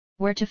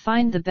Where to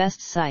find the best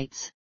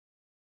sites.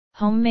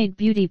 Homemade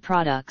beauty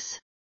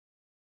products.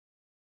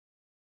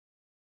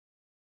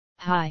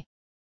 Hi.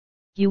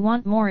 You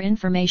want more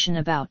information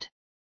about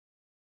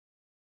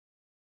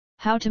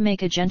how to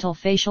make a gentle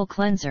facial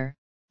cleanser?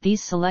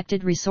 These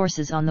selected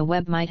resources on the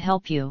web might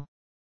help you.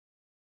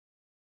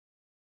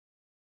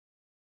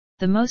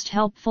 The most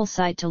helpful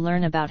site to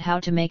learn about how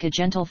to make a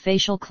gentle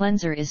facial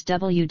cleanser is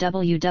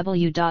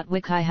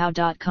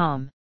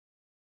www.wikihow.com.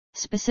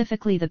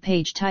 Specifically the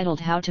page titled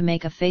How to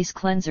Make a Face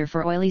Cleanser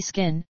for Oily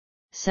Skin,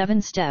 7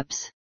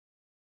 Steps.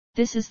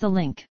 This is the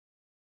link.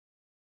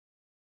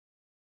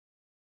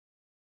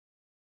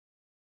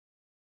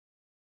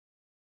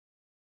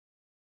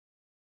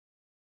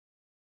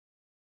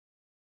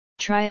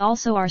 Try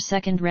also our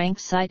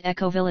second-ranked site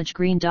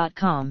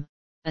ecovillagegreen.com,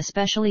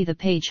 especially the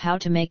page How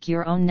to Make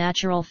Your Own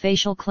Natural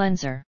Facial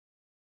Cleanser.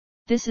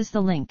 This is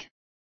the link.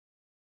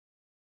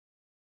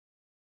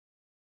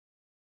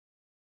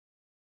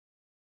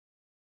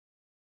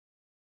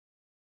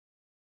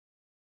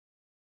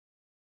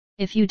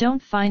 If you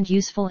don't find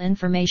useful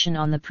information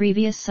on the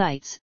previous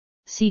sites,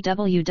 see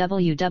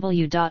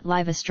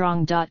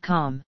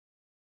www.livestrong.com.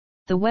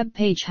 The web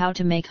page How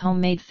to Make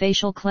Homemade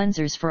Facial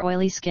Cleansers for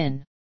Oily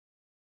Skin.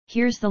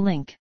 Here's the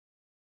link.